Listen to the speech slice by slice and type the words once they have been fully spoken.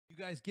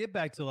guys get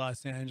back to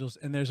Los Angeles,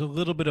 and there's a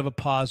little bit of a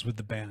pause with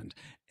the band.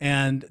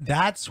 And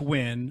that's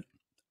when,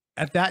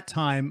 at that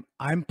time,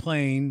 I'm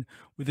playing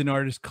with an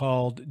artist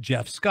called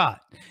Jeff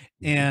Scott.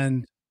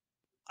 And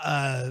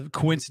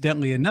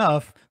coincidentally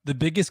enough, the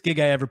biggest gig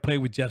I ever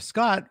played with Jeff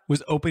Scott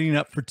was opening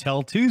up for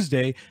Tell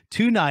Tuesday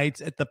 2 nights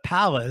at the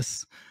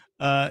Palace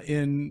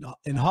in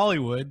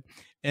Hollywood.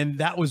 And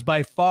that was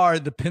by far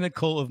the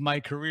pinnacle of my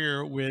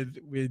career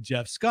with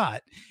Jeff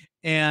Scott.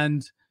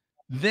 And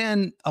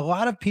then a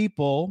lot of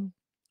people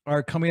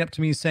are coming up to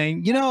me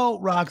saying, you know,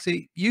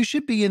 Roxie, you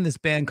should be in this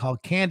band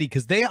called Candy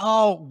because they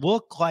all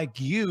look like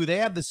you. They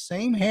have the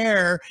same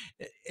hair.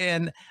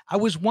 And I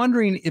was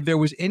wondering if there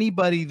was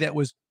anybody that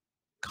was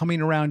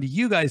coming around to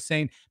you guys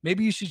saying,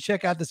 maybe you should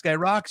check out this guy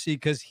Roxie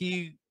because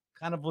he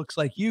kind of looks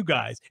like you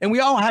guys. And we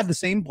all had the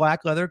same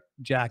black leather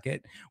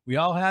jacket. We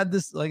all had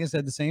this, like I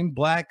said, the same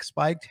black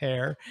spiked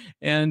hair.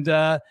 And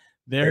there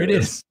it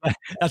is.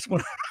 That's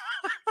what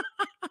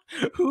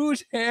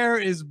whose hair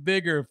is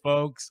bigger,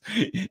 folks?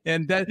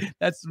 And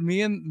that's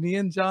me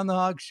and John the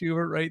Hawk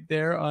Schubert right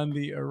there on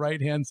the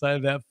right hand side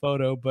of that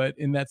photo. But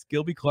and that's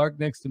Gilby Clarke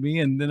next to me,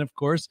 and then of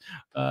course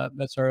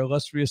that's our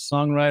illustrious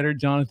songwriter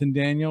Jonathan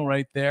Daniel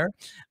right there.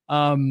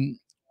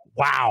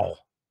 Wow,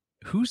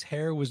 whose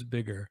hair was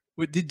bigger?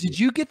 Did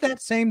you get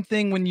that same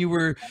thing when you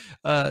were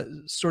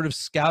sort of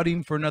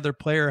scouting for another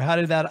player? How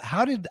did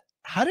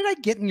I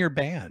get in your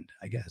band?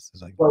 I guess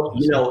is like, well,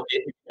 you know,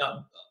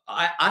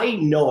 I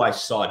know I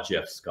saw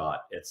Jeff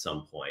Scott at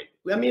some point.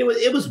 I mean,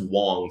 it was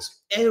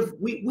Wong's.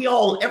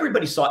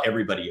 Everybody saw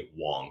everybody at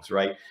Wong's,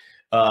 right?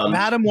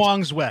 Madam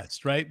Wong's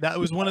West, right? That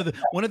was one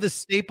of the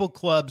staple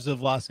clubs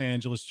of Los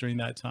Angeles during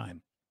that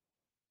time.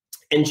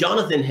 And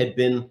Jonathan had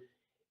been,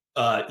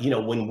 you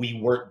know, when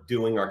we weren't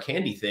doing our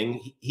Candy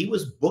thing, he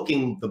was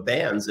booking the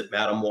bands at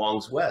Madam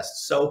Wong's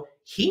West, so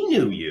he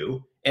knew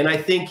you. And I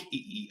think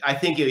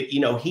you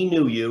know, he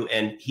knew you,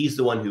 and he's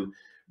the one who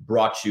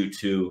brought you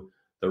to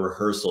the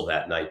rehearsal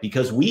that night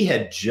because we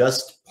had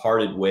just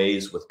parted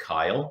ways with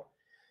Kyle,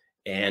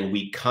 and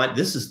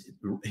here's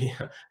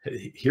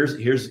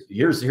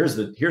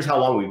how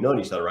long we've known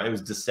each other, right? It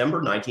was December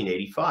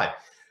 1985.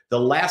 The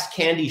last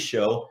Candy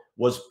show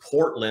was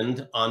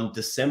Portland on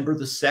December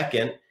the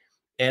 2nd,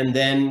 and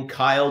then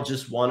Kyle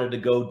just wanted to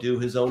go do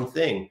his own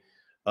thing,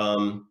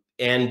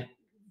 and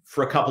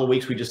for a couple of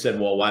weeks, we just said,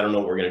 well, I don't know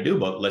what we're going to do,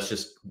 but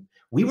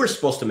we were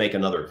supposed to make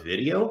another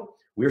video.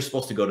 We were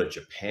supposed to go to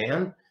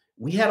Japan.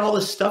 We had all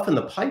this stuff in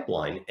the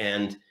pipeline,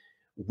 and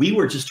we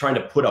were just trying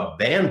to put a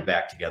band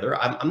back together.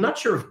 I'm not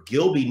sure if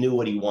Gilby knew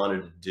what he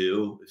wanted to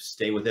do,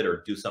 stay with it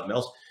or do something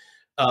else.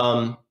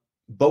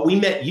 But we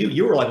met you.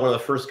 You were like one of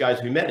the first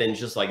guys we met, and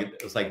just like,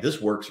 it was like,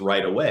 this works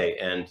right away.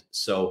 And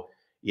so,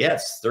 yeah,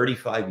 it's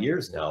 35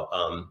 years now.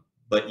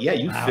 But yeah,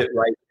 you fit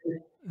right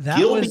in.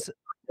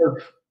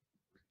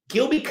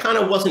 Gilby kind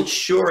of wasn't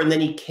sure, and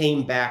then he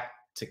came back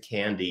to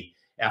Candy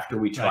after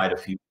we tried a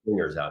few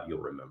singers out. You'll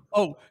remember.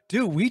 Oh,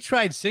 dude, we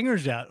tried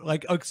singers out.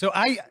 Like, so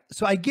I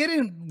get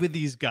in with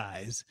these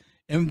guys,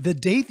 and the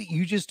date that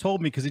you just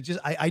told me, because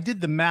I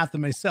did the math of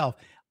myself.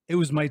 It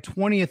was my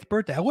 20th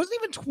birthday. I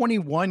wasn't even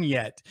 21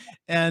 yet,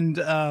 and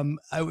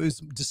I was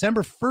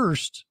December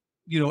 1st.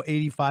 You know,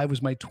 85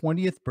 was my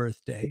 20th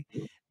birthday.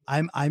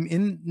 I'm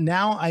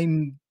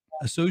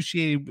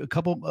associated a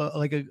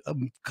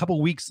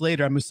couple weeks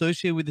later. I'm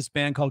associated with this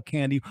band called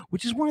Candy,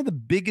 which is one of the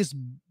biggest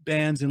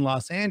bands in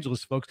Los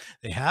Angeles, folks.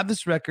 They have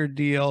this record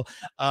deal.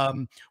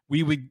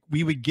 We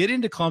would get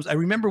into clubs. I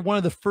remember one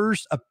of the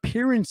first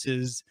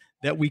appearances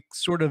that we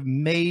sort of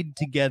made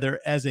together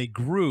as a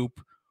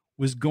group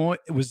was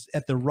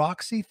at the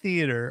Roxy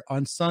Theater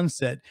on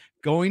Sunset,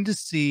 going to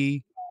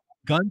see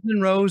Guns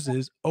N'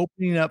 Roses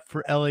opening up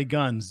for LA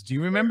Guns. Do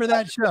you remember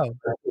that show?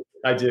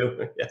 I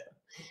do.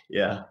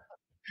 Yeah.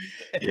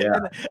 Yeah.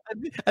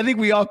 I think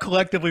we all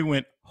collectively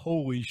went,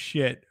 holy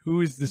shit,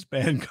 who is this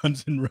band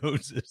Guns N'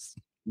 Roses?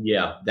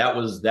 Yeah, that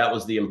was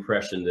the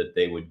impression that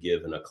they would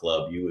give in a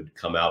club. You would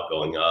come out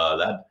going,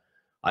 well,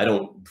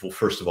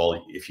 first of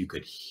all, if you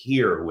could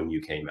hear when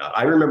you came out.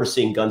 I remember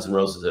seeing Guns N'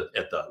 Roses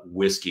at the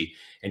Whiskey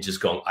and just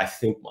going, I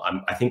think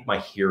my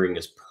hearing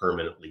is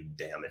permanently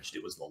damaged.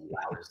 It was the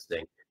loudest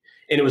thing.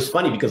 And it was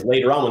funny because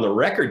later on when the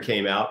record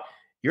came out,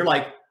 you're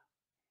like,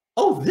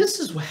 oh, this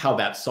is how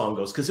that song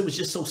goes, because it was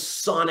just so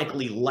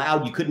sonically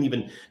loud. You couldn't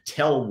even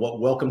tell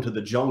what Welcome to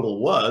the Jungle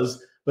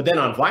was. But then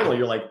on vinyl,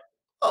 you're like,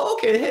 oh,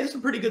 okay, hey, it's a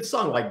pretty good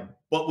song. Like,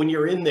 but when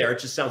you're in there, it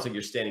just sounds like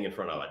you're standing in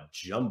front of a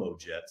jumbo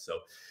jet. So,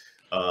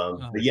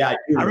 but yeah,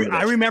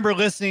 I remember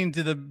listening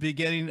to the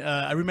beginning.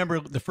 I remember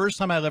the first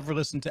time I ever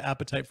listened to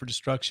Appetite for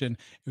Destruction.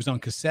 It was on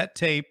cassette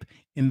tape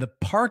in the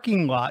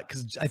parking lot,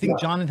 because I think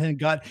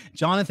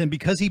Jonathan,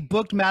 because he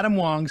booked Madam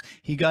Wong's,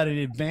 he got an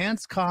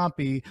advance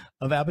copy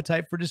of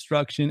Appetite for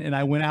Destruction, and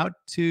I went out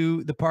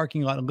to the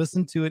parking lot and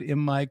listened to it in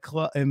my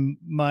car.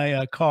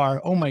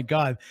 Oh my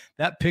God,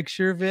 that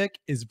picture, Vic,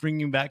 is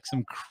bringing back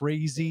some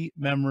crazy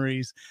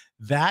memories.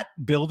 That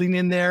building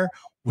in there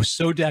was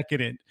so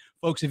decadent.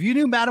 Folks, if you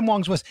knew Madam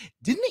Wong's West,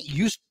 didn't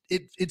it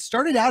it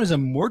started out as a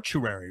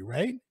mortuary,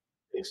 right?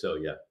 I think so,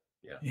 yeah.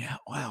 Yeah. Yeah.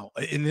 Wow.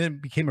 And then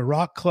it became a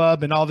rock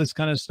club and all this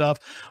kind of stuff.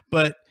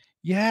 But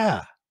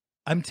yeah,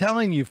 I'm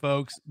telling you,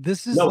 folks,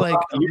 this is No, like,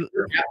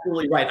 you're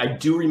absolutely right. I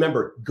do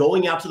remember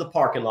going out to the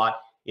parking lot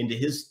into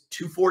his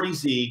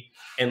 240Z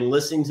and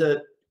listening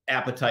to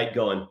Appetite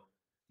going,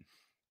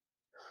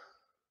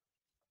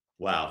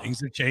 wow.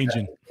 things are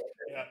changing.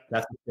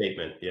 That's a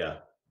statement. Yeah.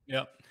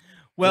 Yeah.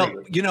 Well,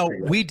 you know,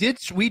 we did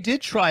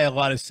try a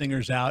lot of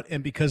singers out,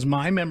 and because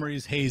my memory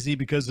is hazy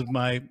because of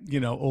my, you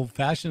know, old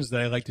fashions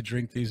that I like to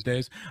drink these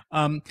days.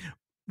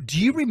 Do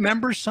you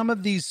remember some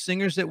of these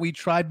singers that we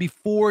tried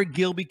before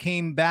Gilby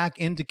came back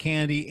into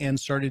Candy and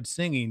started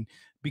singing?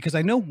 Because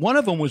I know one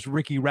of them was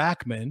Ricky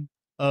Rackman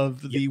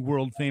of the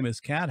world famous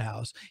Cat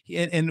House,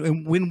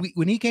 and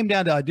when he came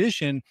down to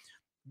audition,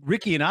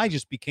 Ricky and I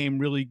just became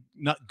really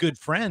not good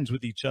friends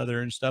with each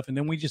other and stuff. And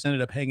then we just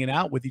ended up hanging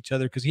out with each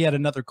other because he had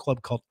another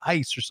club called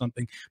Ice or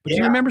something. But do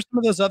you remember some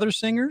of those other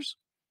singers?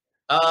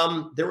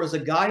 There was a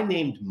guy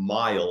named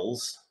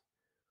Miles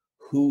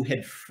who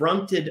had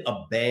fronted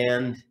a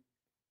band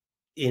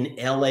in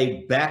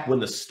LA back when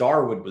the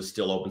Starwood was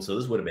still open. So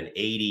this would have been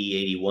 80,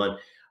 81.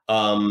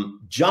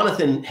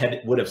 Jonathan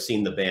would have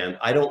seen the band.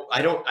 I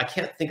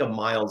can't think of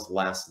Miles'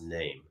 last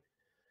name.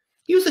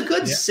 He was a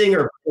good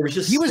singer.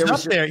 He was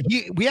up there.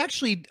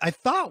 I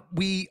thought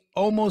we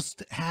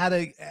almost had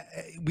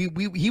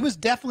he was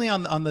definitely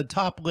on the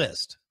top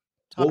list.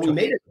 We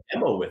made a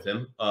demo with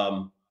him.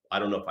 I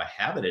don't know if I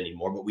have it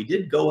anymore, but we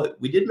did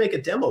make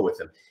a demo with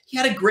him. He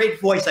had a great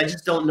voice. I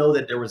just don't know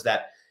that there was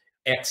that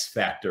X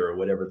factor or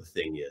whatever the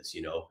thing is,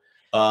 you know?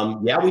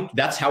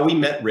 That's how we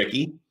met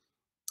Ricky.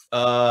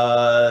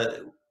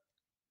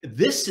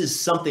 This is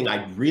something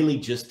I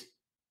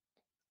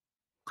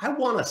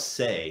want to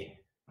say,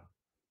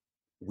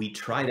 we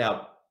tried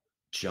out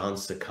John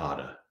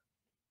Cicada.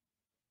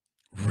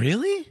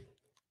 Really?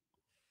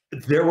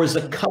 There was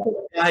a couple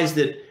of guys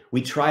that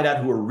we tried out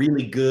who were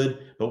really good,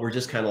 but we're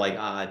just kind of like,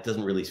 it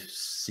doesn't really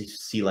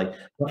see like,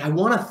 but I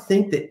want to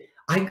think that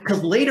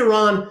because later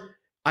on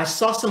I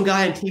saw some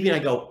guy on TV and I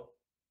go,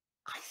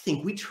 I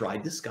think we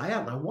tried this guy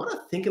out. And I want to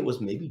think it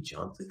was maybe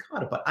John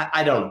Cicada, but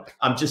I don't,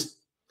 I'm just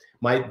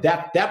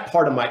that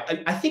part of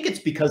I think it's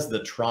because of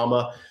the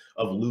trauma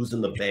of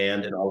losing the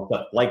band and all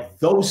that. Like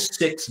those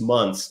 6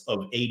 months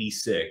of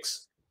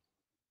 86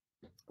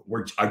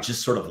 are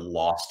just sort of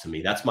lost to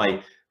me. That's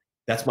my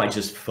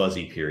just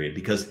fuzzy period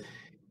because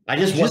I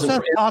just wasn't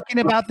us talking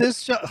about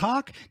this,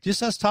 Hawk.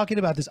 Just us talking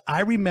about this.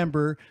 I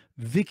remember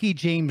Vicky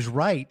James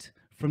Wright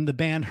from the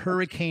band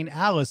Hurricane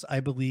Alice,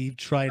 I believe,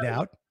 tried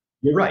out.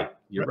 You're right.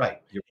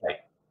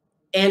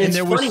 And it's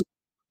funny.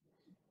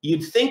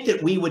 You'd think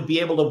that we would be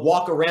able to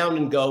walk around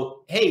and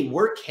go, hey,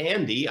 we're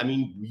Candy. I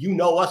mean, you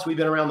know us. We've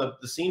been around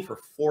the scene for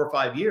 4 or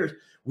 5 years.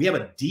 We have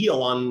a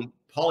deal on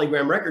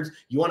Polygram Records.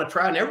 You want to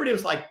try? And everybody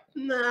was like,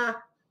 nah.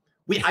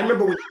 I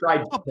remember we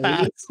tried.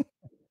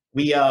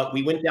 We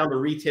went down to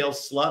Retail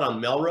Slut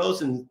on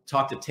Melrose and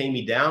talked to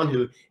Tammy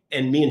Down,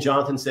 and me and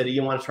Jonathan said,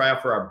 you want to try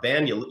out for our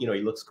band? You know,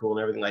 he looks cool and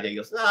everything like that. He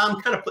goes, nah,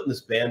 I'm kind of putting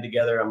this band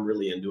together. I'm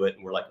really into it.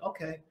 And we're like,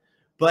 okay.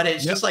 But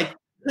it's just like,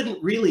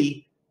 couldn't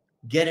really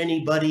get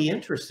anybody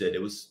interested.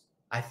 It was,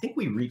 I think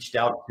we reached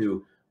out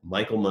to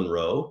Michael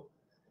Monroe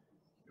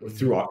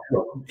through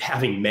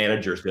having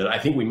managers. I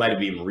think we might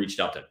have even reached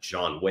out to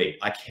John Waite.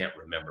 I can't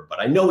remember, but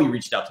I know we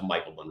reached out to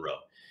Michael Monroe,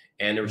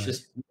 and there was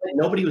just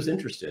nobody was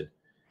interested.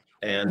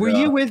 And were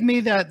you with me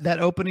that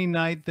opening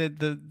night, that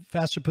the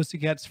Faster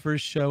Pussycats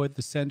first show at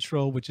the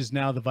Central, which is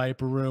now the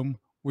Viper Room?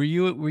 Were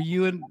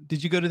you in?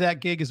 Did you go to that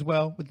gig as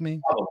well with me?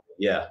 Probably,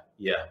 yeah,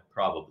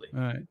 probably.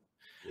 All right.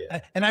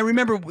 Yeah. And I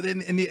remember,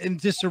 and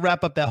just to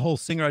wrap up that whole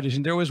singer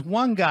audition, there was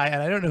one guy,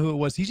 and I don't know who it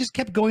was. He just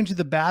kept going to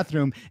the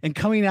bathroom and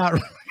coming out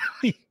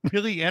really,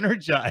 really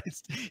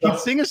energized. He'd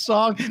sing a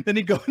song, then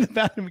he'd go in the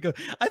bathroom and go,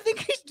 I think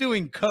he's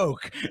doing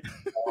coke.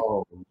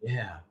 Oh,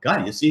 yeah.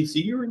 God, you see,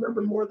 you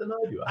remember more than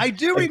I do. I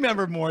do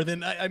remember more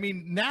than, I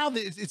mean, now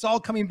that it's all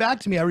coming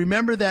back to me. I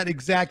remember that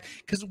exact,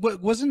 because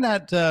wasn't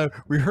that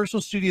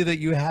rehearsal studio that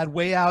you had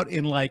way out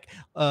in like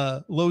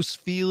Los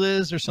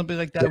Feliz or something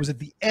like that? It was at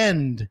the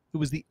end. It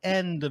was the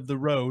end of the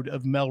road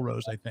of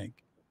Melrose, I think.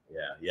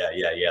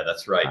 Yeah.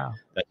 That's right. Wow.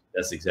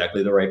 That's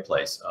exactly the right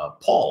place.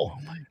 Paul.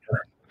 Oh my God.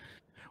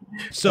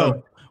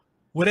 So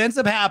what ends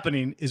up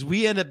happening is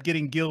we end up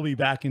getting Gilby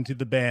back into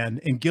the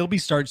band, and Gilby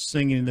starts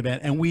singing in the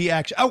band. And we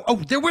actually,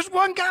 there was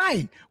one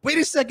guy. Wait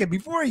a second.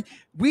 Before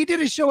we did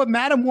a show at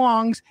Madame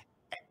Wong's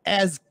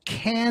as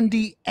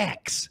Candy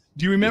X.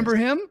 Do you remember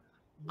him?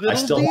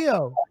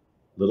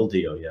 Little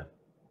Dio, yeah.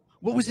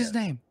 What was his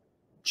name?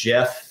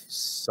 Jeff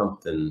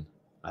something.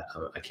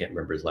 I can't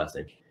remember his last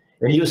name.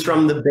 And he was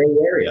from the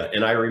Bay Area.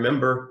 And I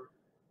remember.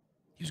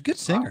 He was a good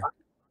singer.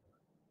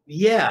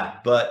 Yeah,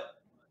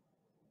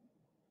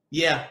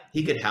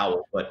 he could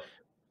howl, but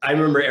I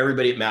remember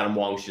everybody at Madame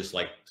Wong's just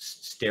like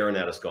staring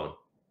at us going,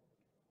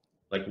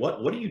 like, what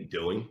are you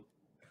doing?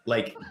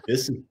 Like,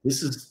 this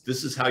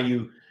is how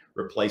you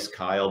replace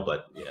Kyle.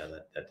 But yeah,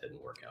 that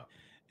didn't work out.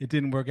 It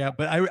didn't work out.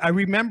 But I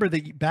remember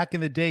that back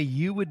in the day,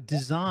 you would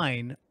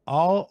design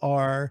all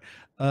our,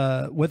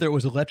 whether it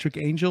was Electric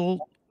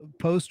Angel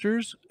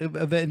posters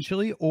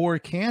eventually, or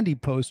candy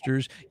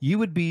posters. You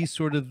would be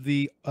sort of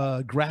the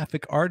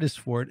graphic artist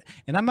for it.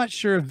 And I'm not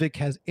sure if Vic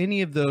has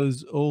any of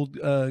those old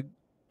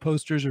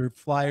posters or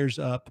flyers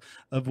up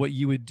of what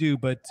you would do,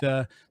 but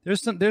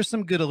there's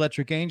some good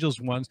Electric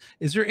Angels ones.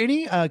 Is there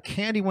any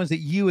candy ones that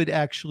you had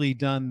actually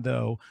done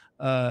though?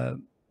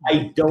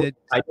 I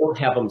don't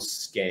have them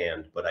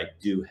scanned, but I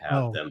do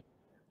have them.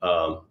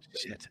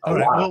 Shit. All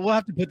right. Well, we'll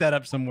have to put that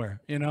up somewhere.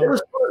 You know, it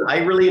was fun.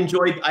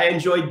 I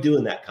enjoyed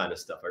doing that kind of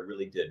stuff. I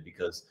really did,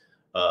 because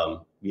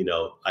you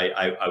know,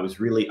 I was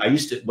really,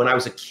 when I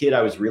was a kid,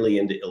 I was really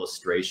into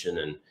illustration,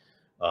 and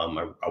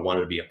I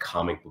wanted to be a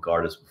comic book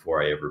artist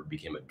before I ever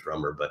became a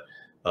drummer. But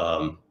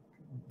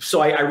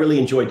so I really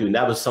enjoyed doing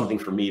that. Was something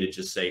for me to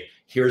just say,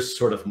 here's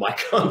sort of my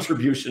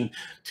contribution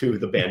to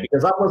the band,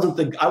 because I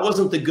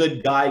wasn't the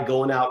good guy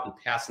going out and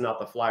passing out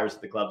the flyers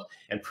at the clubs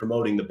and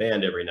promoting the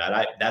band every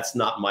night. That's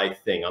not my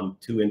thing. I'm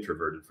too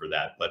introverted for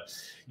that. But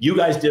you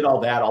guys did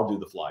all that. I'll do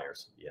the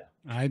flyers. Yeah.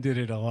 I did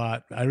it a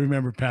lot. I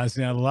remember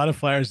passing out a lot of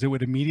flyers that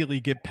would immediately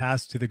get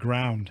passed to the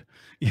ground.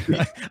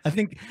 I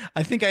think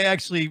I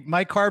actually,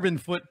 my carbon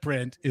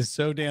footprint is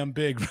so damn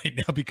big right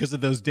now because of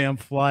those damn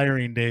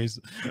flyering days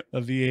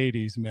of the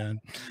 80s,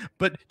 man.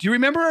 But do you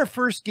remember our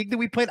first gig that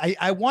we played?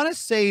 I want to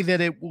say that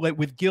it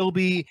with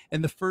Gilby,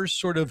 and the first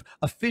sort of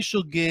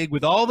official gig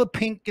with all the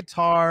pink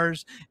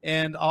guitars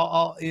and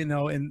all you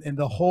know, and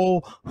the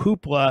whole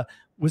hoopla.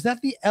 Was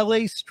that the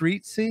LA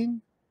street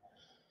scene?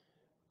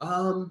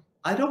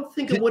 I don't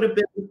think it would have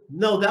been.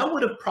 No, that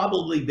would have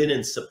probably been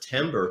in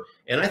September.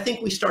 And I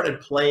think we started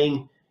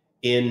playing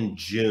in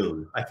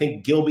June. I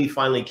think Gilby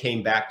finally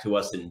came back to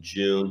us in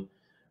June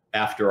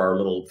after our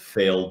little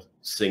failed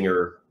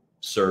singer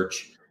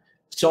search.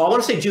 So I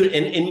want to say June.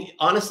 And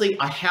honestly,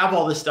 I have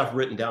all this stuff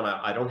written down.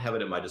 I don't have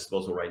it at my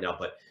disposal right now,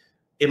 but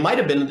it might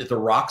have been the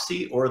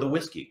Roxie or the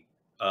Whiskey.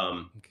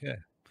 Okay.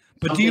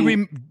 But do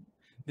you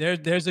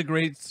there's a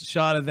great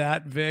shot of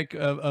that, Vic,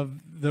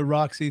 of the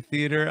Roxy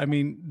Theater. I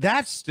mean,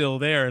 that's still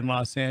there in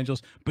Los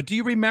Angeles. But do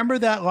you remember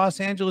that Los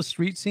Angeles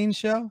street scene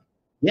show?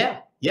 Yeah.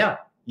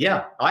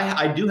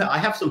 I do. I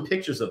have some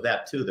pictures of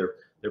that too.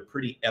 They're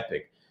pretty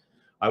epic.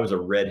 I was a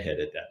redhead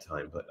at that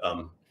time, but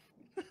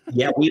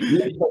yeah, we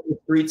played the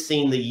street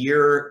scene the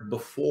year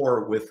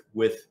before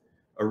with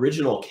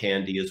Original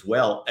Candy as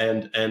well,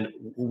 and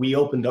we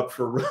opened up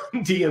for Run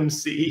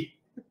DMC.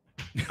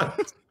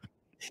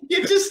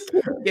 You just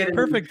can't get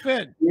perfect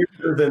fit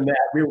weirder than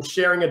that. We were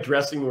sharing a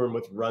dressing room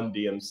with Run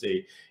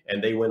DMC,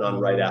 and they went on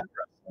right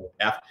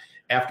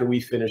after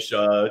we finished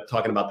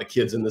talking about the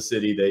kids in the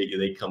city.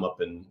 They come up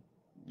and,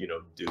 you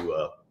know,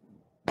 do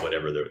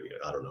whatever they're,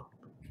 I don't know.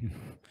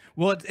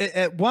 Well,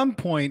 at one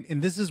point,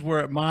 and this is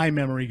where my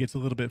memory gets a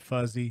little bit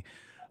fuzzy,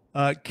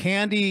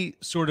 Candy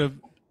sort of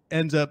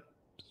ends up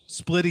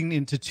splitting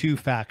into two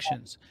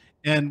factions.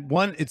 And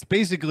one, it's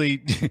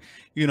basically,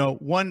 you know,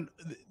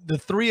 the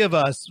three of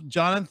us,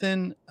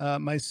 Jonathan,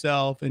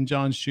 myself, and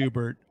John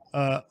Schubert,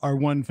 are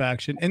one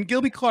faction. And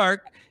Gilby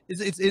Clarke,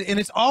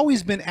 it's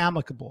always been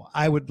amicable,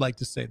 I would like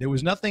to say. There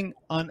was nothing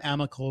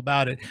unamicable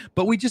about it.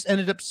 But we just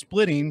ended up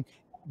splitting.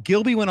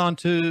 Gilby went on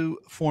to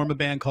form a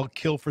band called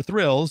Kill for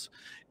Thrills.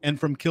 And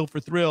from Kill for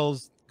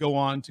Thrills, go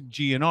on to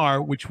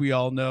GNR, which we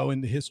all know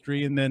in the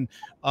history, and then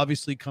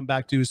obviously come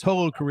back to his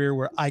solo career,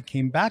 where I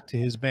came back to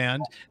his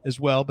band as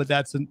well, but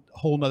that's a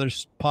whole nother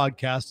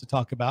podcast to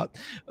talk about.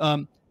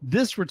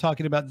 We're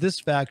talking about this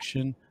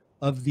faction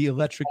of the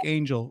Electric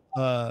Angel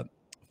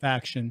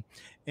faction,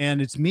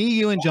 and it's me,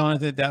 you, and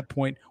Jonathan at that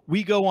point.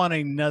 We go on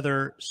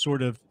another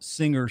sort of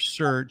singer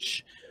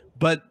search,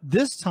 but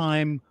this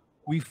time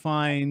we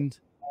find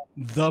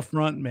the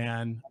front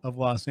man of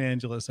Los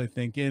Angeles, I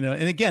think, you know,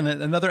 and again,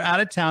 another out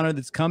of towner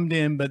that's come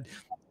in, but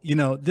you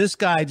know, this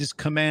guy just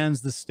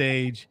commands the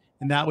stage,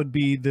 and that would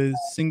be the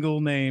single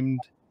named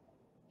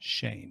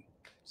Shane.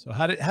 So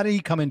how did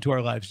he come into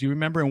our lives? Do you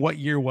remember? And what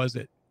year was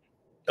it?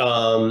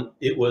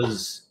 It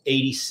was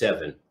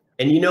 87.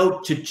 And, you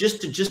know, to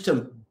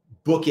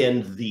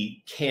bookend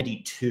the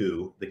Candy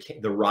 2,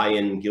 the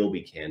Ryan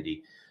Gilby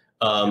Candy,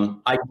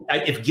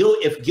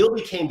 if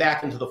Gilby came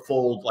back into the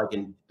fold like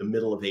in the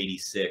middle of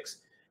 86,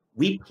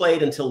 we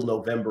played until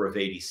November of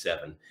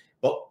 87.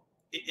 But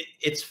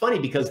it's funny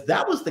because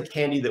that was the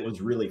Candy that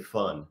was really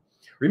fun.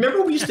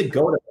 Remember, we used to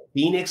go to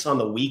Phoenix on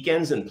the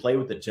weekends and play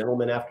with the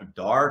Gentlemen After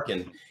Dark,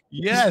 and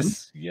we had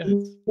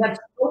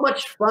so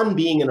much fun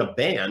being in a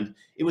band.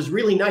 It was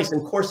really nice.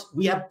 And of course,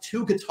 we had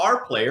two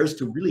guitar players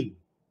to really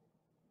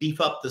beef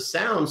up the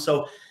sound.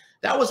 So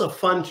that was a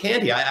fun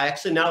Candy. I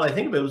actually, now that I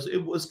think of it,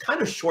 it was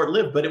kind of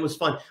short-lived, but it was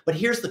fun. But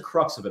here's the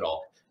crux of it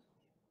all.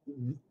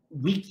 And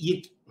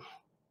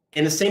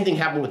the same thing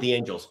happened with the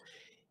Angels.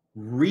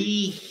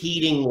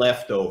 Reheating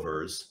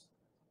Leftovers,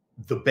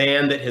 the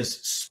band that has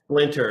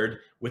splintered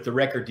with the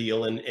record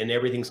deal and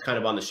everything's kind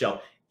of on the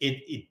shelf,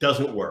 it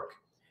doesn't work.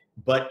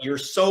 But you're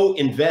so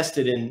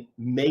invested in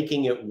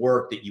making it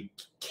work that you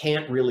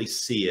can't really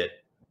see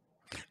it.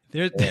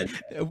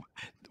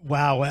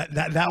 Wow,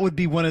 that would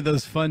be one of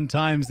those fun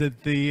times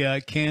that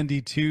the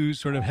Candy 2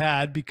 sort of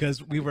had,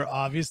 because we were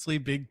obviously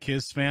big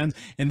Kiss fans,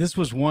 and this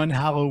was one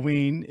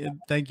Halloween.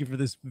 Thank you for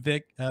this,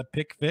 Vic,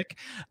 pick Vic.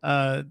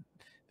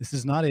 This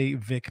is not a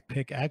Vic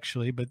pick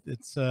actually, but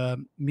it's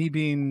me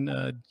being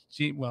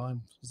well, I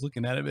was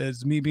looking at it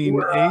as me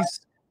being Ace.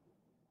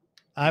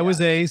 I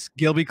was Ace.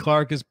 Gilby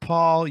Clarke is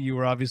Paul. You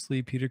were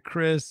obviously Peter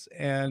Criss,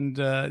 and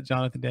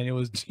Jonathan Daniel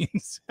was Gene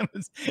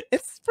Simmons.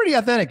 It's pretty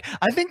authentic.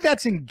 I think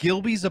that's in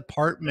Gilby's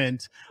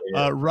apartment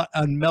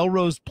on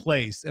Melrose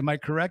Place. Am I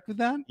correct with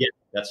that? Yeah,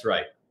 that's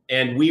right.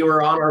 And we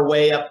were on our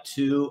way up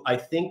to, I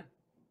think,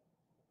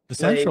 the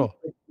Central.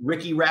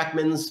 Ricky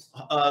Rackman's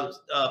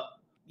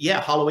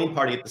Halloween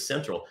party at the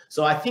Central.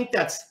 So I think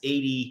that's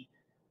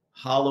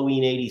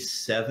Halloween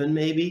 87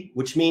 maybe,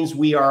 which means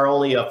we are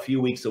only a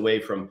few weeks away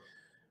from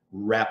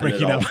wrapping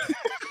it up.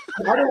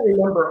 I don't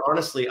remember,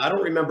 honestly, I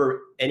don't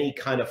remember any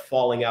kind of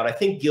falling out. I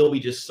think Gilby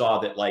just saw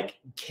that, like,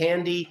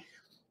 Candy,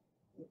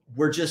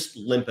 we're just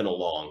limping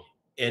along.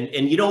 And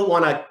you don't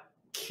want to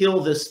kill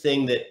this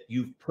thing that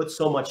you've put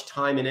so much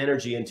time and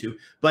energy into,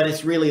 but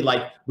it's really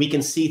like we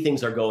can see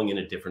things are going in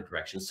a different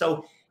direction.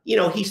 So, you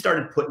know, he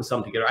started putting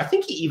something together. I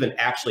think he even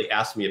actually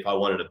asked me if I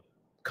wanted to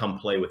come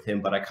play with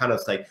him, but I kind of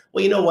say,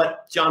 well, you know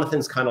what,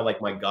 Jonathan's kind of like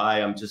my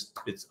guy. I'm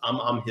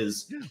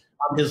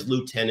his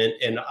lieutenant,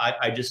 and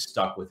I just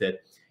stuck with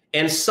it.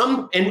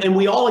 And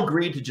we all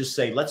agreed to just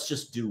say, let's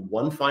just do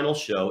one final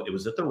show. It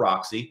was at the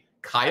Roxy.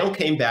 Kyle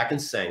came back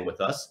and sang with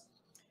us,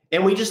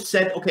 and we just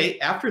said, okay,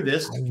 after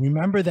this. I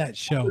remember that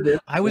show.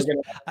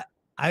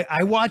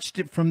 I watched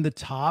it from the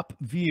top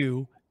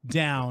view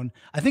down.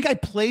 I think I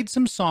played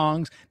some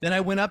songs, then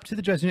I went up to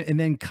the dressing room, and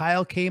then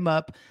Kyle came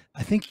up.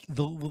 I think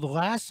the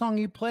last song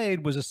he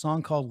played was a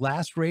song called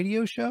Last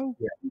Radio Show.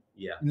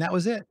 Yeah. And that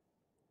was it.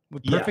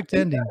 With perfect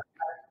ending.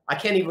 I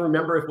can't even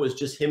remember if it was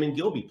just him and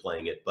Gilby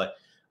playing it, but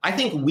I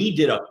think we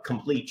did a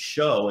complete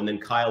show, and then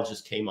Kyle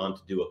just came on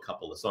to do a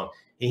couple of songs.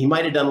 And he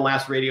might have done the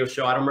Last Radio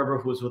Show. I don't remember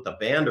if it was with a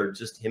band or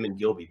just him and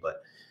Gilby,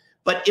 but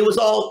it was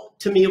all,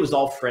 to me, it was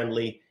all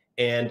friendly.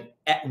 And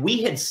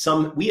we had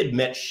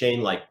met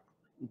Shane like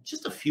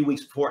just a few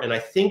weeks before, and I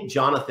think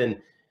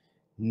Jonathan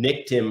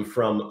nicked him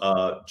from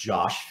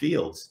Josh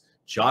Fields.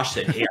 Josh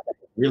said, hey, I'm a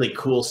really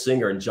cool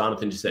singer, and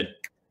Jonathan just said,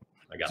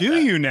 I got Do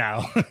that. You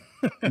now?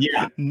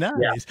 Yeah.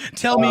 Nice. Yeah.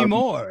 Tell me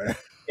more.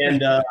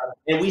 And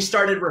we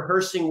started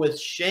rehearsing with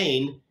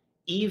Shane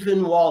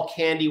even while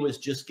Candy was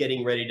just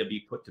getting ready to be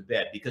put to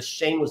bed, because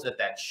Shane was at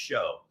that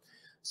show.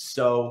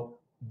 So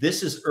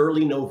this is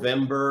early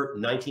November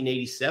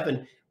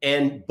 1987,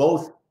 and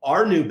both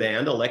our new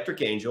band,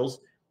 Electric Angels,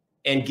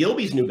 and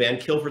Gilby's new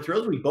band, Kill for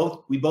Thrills, we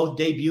both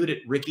debuted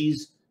at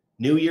Ricky's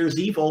New Year's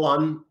Evil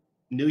on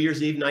New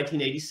Year's Eve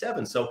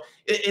 1987. So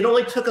it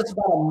only took us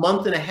about a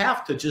month and a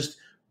half to just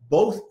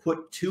both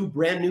put two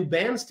brand new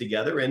bands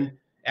together and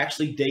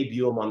actually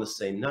debut them on the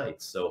same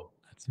night. So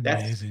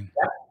that's amazing.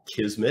 That's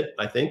kismet,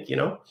 I think, you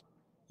know.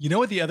 You know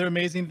what the other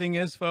amazing thing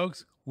is,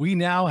 folks? We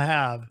now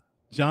have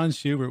John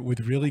Schubert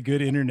with really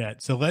good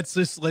internet. So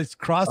let's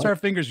cross our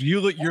fingers.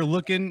 You're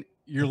looking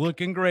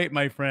great,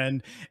 my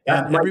friend.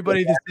 And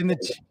everybody that's in the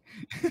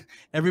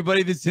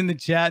everybody that's in the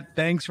chat,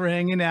 thanks for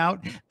hanging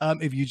out.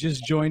 If you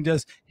just joined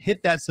us,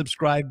 hit that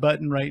subscribe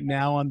button right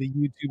now on the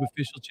YouTube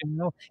official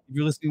channel. If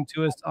you're listening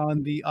to us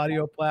on the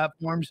audio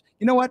platforms,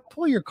 you know what?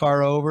 Pull your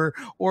car over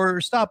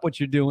or stop what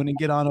you're doing and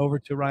get on over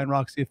to Ryan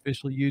Roxie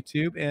official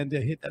YouTube and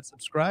hit that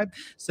subscribe.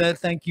 So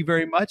thank you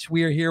very much.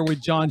 We are here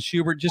with John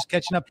Schubert, just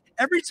catching up.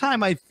 Every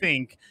time I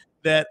think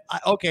that,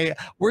 okay,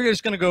 we're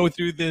just going to go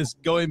through this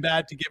going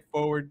bad to get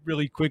forward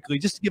really quickly,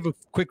 just to give a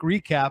quick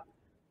recap.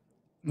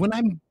 When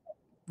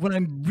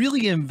I'm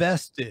really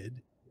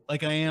invested,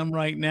 like I am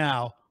right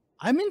now,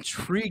 I'm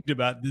intrigued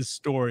about this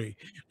story,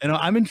 and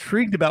I'm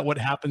intrigued about what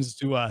happens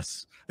to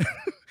us.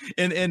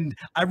 and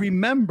I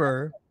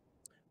remember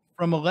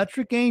from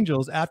Electric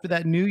Angels, after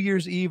that New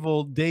Year's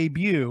Evil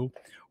debut,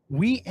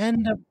 we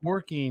end up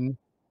working,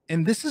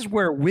 and this is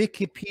where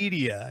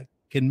Wikipedia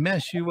can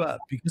mess you up,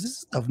 because this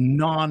is a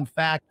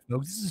non-fact,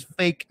 folks. This is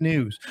fake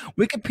news.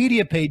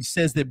 Wikipedia page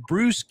says that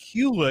Bruce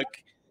Kulick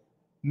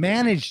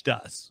managed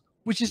us,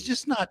 which is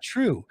just not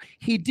true.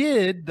 He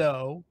did,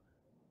 though,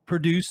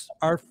 produce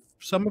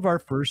some of our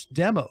first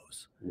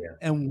demos. Yeah.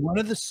 And one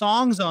of the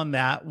songs on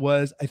that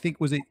was, I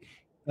think, was it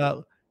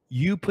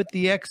You Put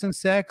the X in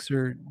Sex,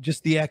 or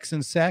just the X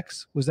in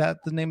Sex? Was that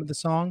the name of the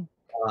song?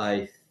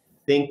 I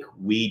think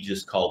we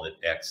just called it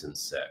X and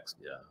Sex.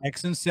 Yeah.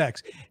 X and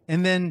Sex.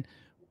 And then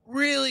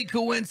really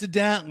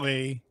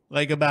coincidentally,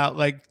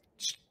 about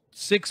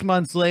 6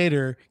 months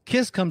later,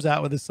 Kiss comes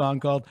out with a song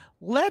called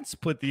Let's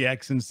Put the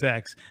X in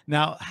Sex.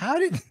 Now, how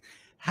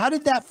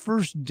did that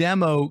first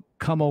demo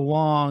come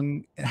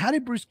along, and how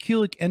did Bruce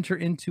Kulick enter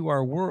into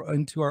our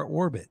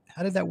orbit?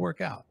 How did that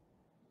work out?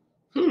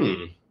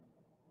 Do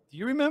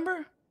you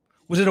remember?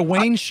 Was it a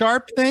Wayne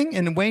Sharp thing?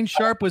 And Wayne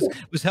Sharp was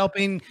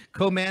helping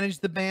co-manage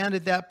the band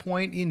at that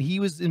point, and he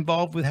was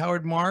involved with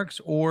Howard Marks,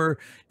 or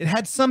it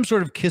had some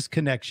sort of Kiss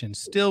connection,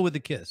 still with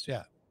the Kiss?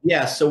 Yeah.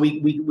 Yeah, so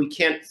we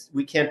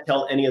can't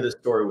tell any of the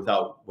story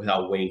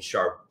without Wayne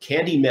Sharp.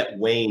 Candy met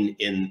Wayne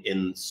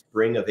in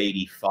spring of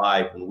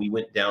 '85 when we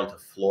went down to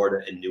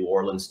Florida and New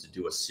Orleans to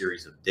do a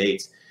series of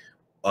dates.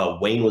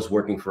 Wayne was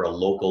working for a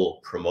local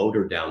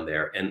promoter down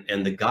there,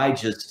 and the guy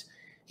just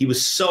he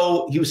was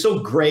so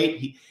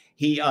great.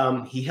 He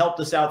helped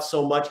us out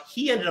so much.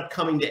 He ended up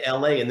coming to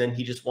LA, and then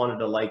he just wanted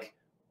to like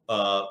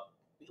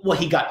well,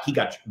 he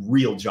got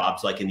real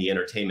jobs like in the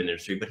entertainment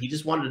industry, but he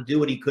just wanted to do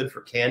what he could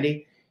for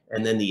Candy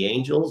and then the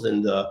Angels.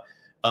 And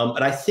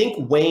I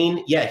think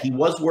Wayne, yeah, he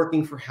was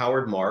working for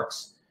Howard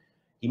Marks.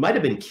 He might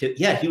have been,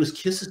 he was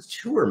Kiss's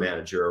tour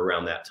manager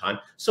around that time.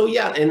 So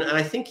yeah, and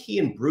I think he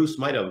and Bruce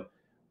might have,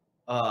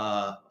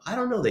 I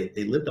don't know,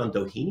 they lived on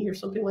Doheny or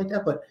something like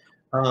that, but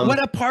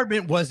what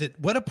apartment was it?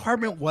 What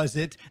apartment was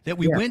it that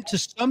we went to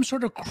some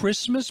sort of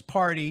Christmas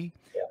party?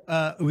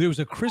 There was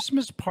a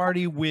Christmas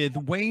party with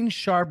Wayne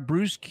Sharp,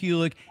 Bruce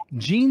Kulick,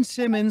 Gene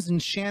Simmons,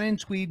 and Shannon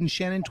Tweed, and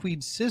Shannon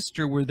Tweed's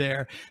sister were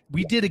there.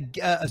 We did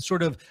a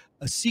sort of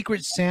a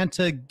Secret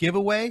Santa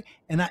giveaway,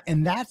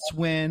 and that's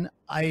when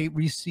I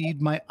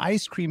received my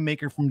ice cream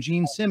maker from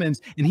Gene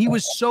Simmons, and he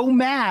was so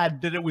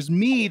mad that it was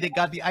me that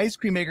got the ice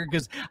cream maker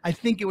because I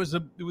think it was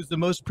the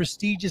most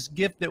prestigious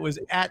gift that was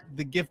at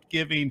the gift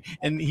giving,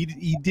 and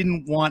he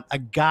didn't want a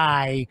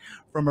guy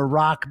from a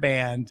rock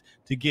band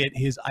to get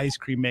his ice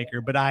cream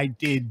maker, but I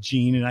did,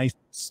 Gene, and I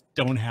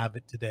don't have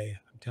it today.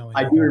 I'm telling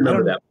you. I do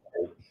remember that.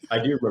 I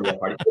do remember that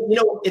party. You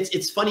know,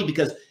 it's funny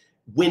because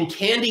when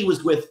Candy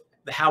was with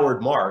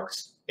Howard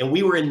Marks and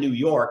we were in New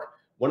York,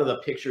 one of the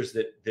pictures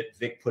that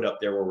Vic put up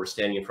there where we're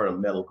standing in front of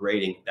metal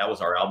grating, that was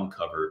our album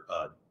cover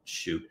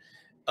shoot.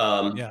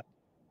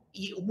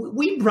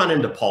 We'd run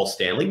into Paul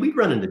Stanley. We'd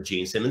run into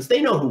Gene Simmons. They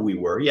know who we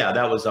were. Yeah,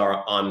 that was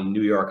on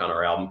New York on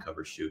our album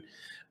cover shoot.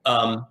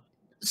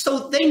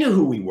 So they knew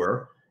who we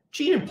were.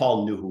 Gene and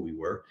Paul knew who we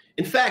were.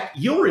 In fact,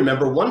 you'll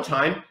remember one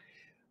time,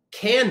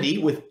 Candy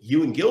with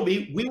you and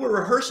Gilby, we were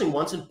rehearsing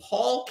once and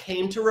Paul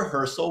came to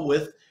rehearsal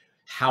with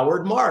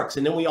Howard Marks.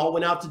 And then we all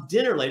went out to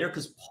dinner later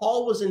because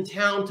Paul was in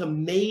town to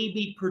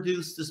maybe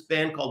produce this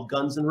band called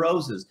Guns N'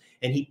 Roses.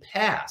 And he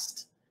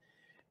passed.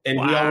 And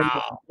we all went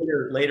to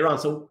dinner later on.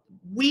 So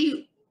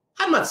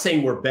I'm not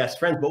saying we're best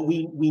friends, but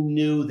we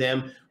knew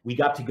them. We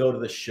got to go to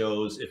the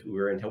shows if we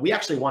were in town. We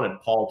actually wanted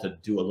Paul to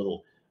do a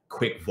little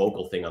quick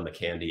vocal thing on the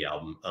Candy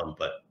album,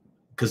 but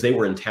because they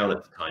were in town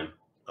at the time.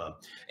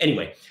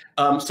 Anyway,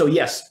 so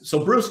yes,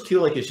 so Bruce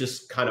Kulick is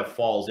just kind of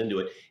falls into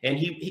it, and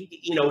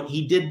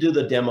he did do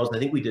the demos. I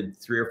think we did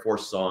 3 or 4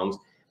 songs,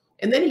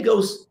 and then he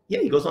goes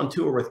on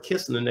tour with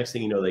Kiss, and the next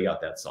thing you know, they got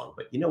that song.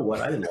 But you know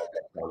what? I didn't like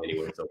that song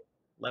anyway, so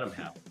let him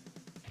have it.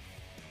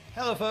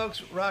 Hello,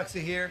 folks. Roxie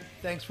here.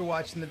 Thanks for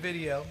watching the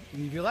video.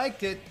 And if you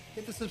liked it,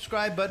 hit the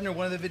subscribe button or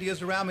one of the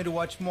videos around me to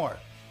watch more.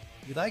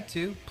 If you'd like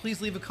to, please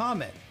leave a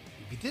comment.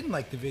 If you didn't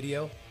like the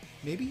video,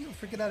 maybe you'll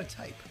forget how to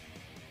type.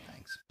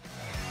 Thanks.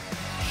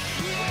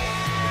 Yeah.